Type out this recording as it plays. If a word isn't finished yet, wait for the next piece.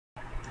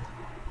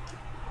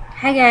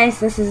Hi guys,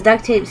 this is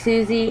Duct Tape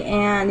Susie,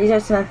 and these are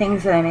some of the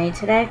things that I made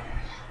today.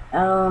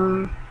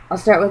 I'll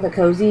start with the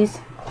Koozies.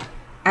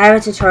 I have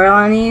a tutorial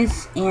on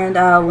these, and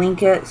I'll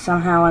link it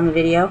somehow on the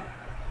video.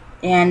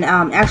 And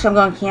actually I'm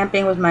going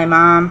camping with my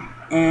mom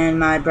and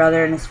my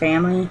brother and his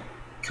family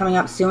coming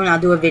up soon. I'll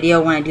do a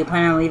video when I do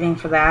plan on leaving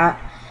for that.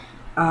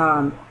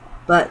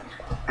 But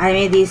I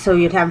made these so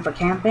you'd have them for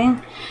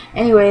camping.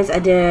 Anyways, I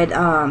did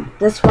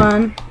this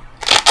one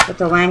with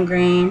the lime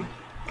green.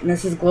 And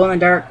this is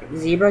glow-in-the-dark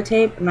zebra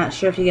tape. I'm not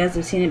sure if you guys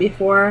have seen it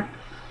before,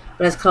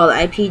 but it's called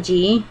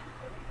IPG.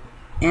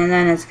 And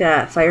then it's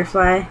got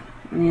Firefly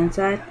on the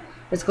inside.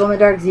 It's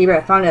glow-in-the-dark zebra.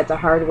 I found it at the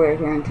hardware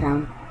here in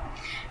town.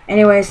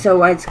 Anyway,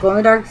 so it's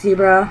glow-in-the-dark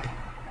zebra,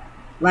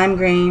 lime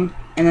green,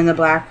 and then the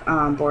black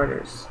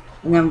borders.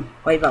 And then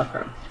white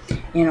Velcro.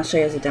 And I'll show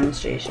you as a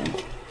demonstration.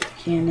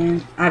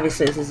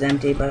 Obviously this is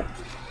empty, but...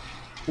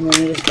 And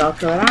then you just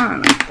Velcro it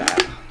on like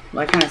that.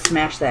 Well, I kind of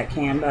smashed that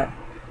can, but...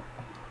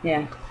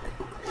 Yeah.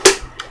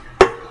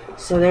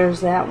 So there's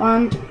that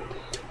one,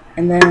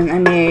 and then I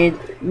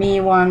made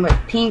me one with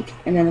pink,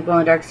 and then the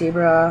glow-in-the-dark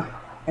zebra,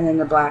 and then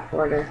the black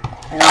border,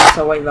 and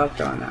also white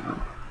Velcro on that one.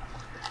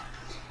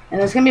 And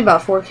there's going to be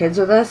about 4 kids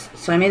with us,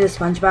 so I made the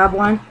SpongeBob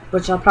one,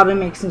 which I'll probably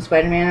make some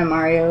Spider-Man and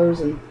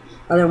Mario's and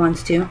other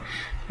ones too.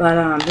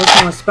 But this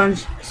one was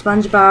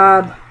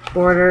SpongeBob,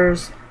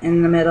 borders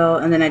in the middle,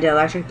 and then I did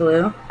electric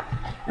blue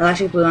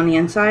on the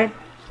inside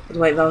with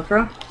white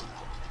Velcro.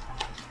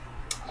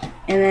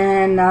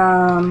 And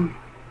then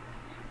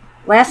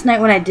last night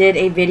when I did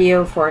a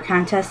video for a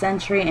contest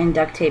entry in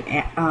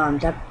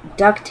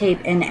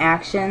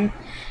Ducttapeinaction,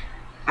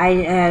 I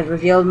had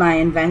revealed my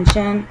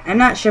invention. I'm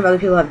not sure if other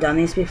people have done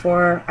these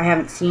before. I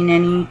haven't seen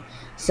any.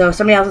 So if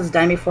somebody else has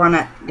done it before, I'm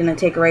not going to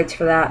take rights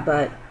for that,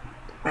 but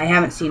I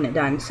haven't seen it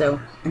done. So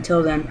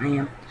until then, I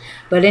am.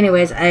 But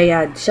anyways,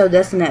 I showed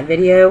this in that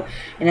video,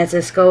 and it's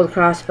a skull with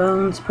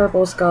crossbones,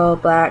 purple skull,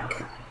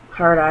 black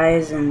hard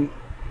eyes and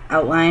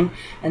outline,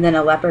 and then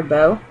a leopard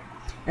bow.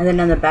 And then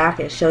on the back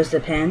it shows the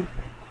pin,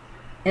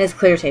 and it's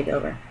clear taped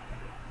over,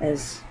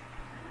 as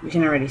you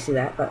can already see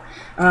that. But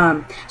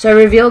so I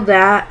revealed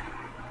that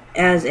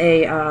as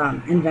a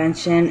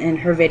invention in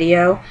her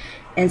video,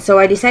 and so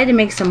I decided to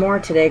make some more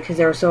today because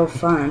they were so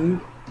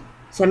fun.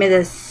 So I made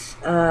this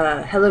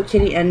Hello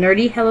Kitty, a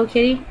nerdy Hello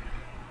Kitty.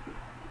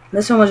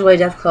 This one was really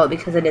difficult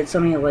because I did so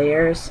many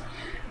layers.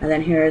 And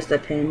then here is the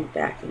pin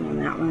backing on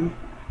that one.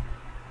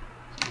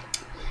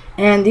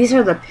 And these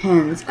are the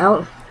pins.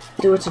 I'll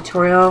do a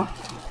tutorial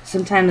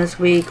sometime this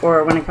week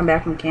or when I come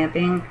back from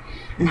camping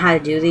on how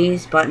to do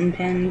these button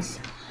pins.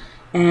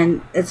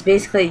 And it's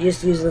basically, you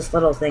just use this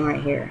little thing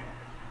right here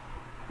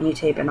and you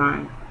tape it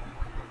on.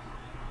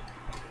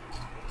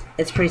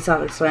 It's pretty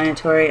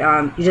self-explanatory.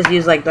 You just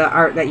use like the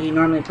art that you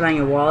normally put on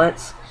your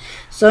wallets.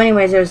 So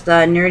anyways, there's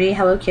the nerdy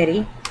Hello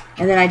Kitty,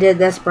 and then I did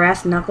this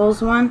brass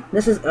knuckles one.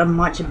 This is a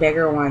much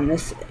bigger one.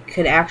 This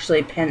could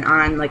actually pin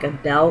on like a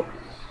belt,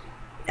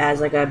 as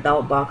like a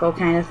belt buckle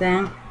kind of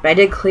thing. But I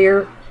did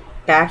clear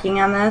backing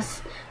on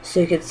this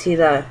so you could see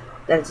that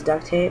it's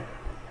duct tape.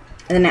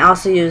 And then I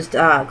also used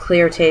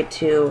clear tape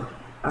to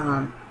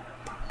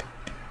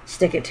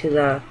stick it to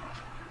the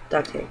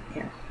duct tape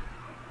here.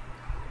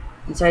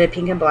 And so I did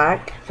pink and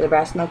black for the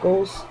brass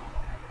knuckles.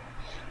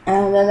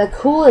 And then the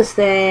coolest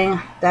thing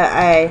that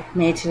I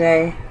made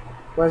today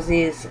was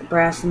these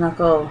brass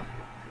knuckle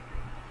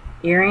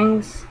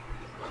earrings.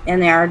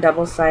 And they are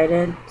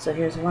double-sided. So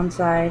here's one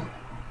side,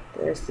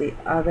 there's the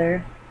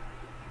other.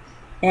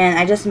 And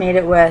I just made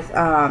it with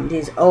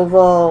these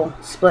oval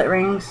split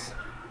rings,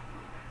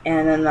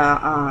 and then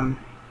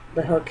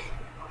the hook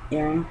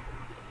earring.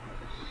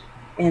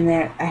 And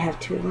there, I have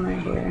 2 of them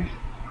right here.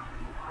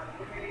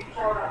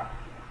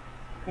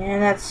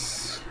 And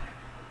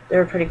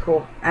they're pretty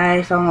cool.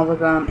 I fell in love with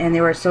them, and they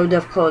were so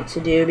difficult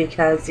to do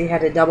because you had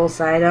to double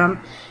side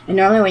them. And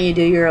normally when you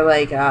do your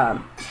like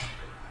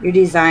your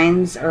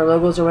designs or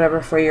logos or whatever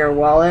for your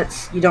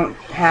wallets, you don't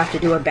have to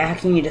do a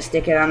backing, you just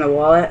stick it on the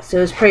wallet. So it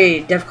was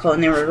pretty difficult,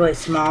 and they were really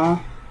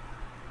small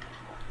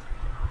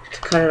to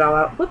cut it all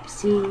out.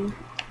 Whoopsie.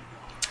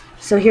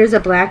 So here's a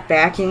black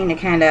backing. It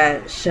kind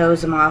of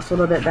shows them off a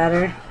little bit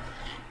better.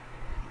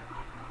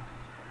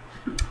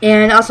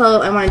 And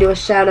also I want to do a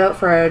shout out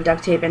for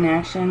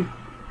Ducttapeinaction.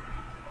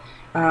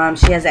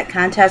 She has that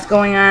contest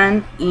going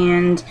on,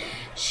 and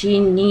she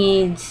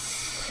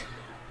needs,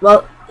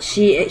 well,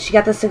 she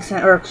got the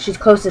 600, or she's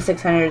close to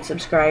 600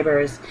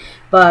 subscribers,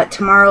 but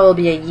tomorrow will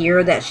be a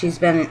year that she's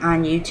been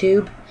on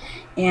YouTube,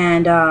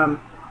 and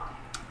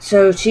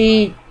so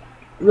she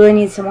really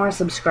needs some more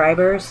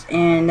subscribers,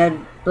 and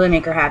that'd really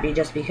make her happy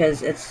just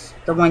because it's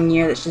the 1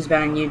 year that she's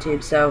been on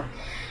YouTube. So,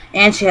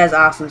 and she has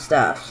awesome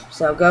stuff,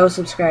 so go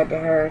subscribe to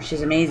her.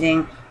 She's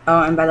amazing.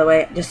 Oh, and by the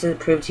way, just to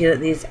prove to you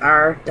that these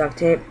are duct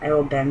tape, I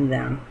will bend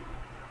them.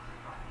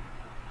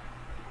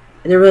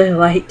 They're really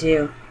light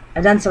too.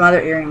 I've done some other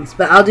earrings,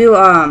 but I'll do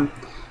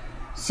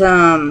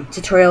some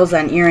tutorials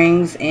on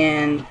earrings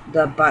and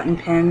the button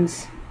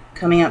pins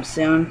coming up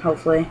soon,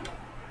 hopefully.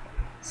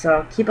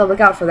 So keep a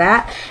lookout for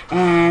that.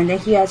 And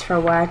thank you guys for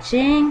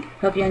watching.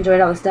 Hope you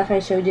enjoyed all the stuff I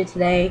showed you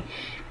today.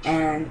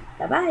 And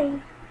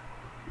bye-bye.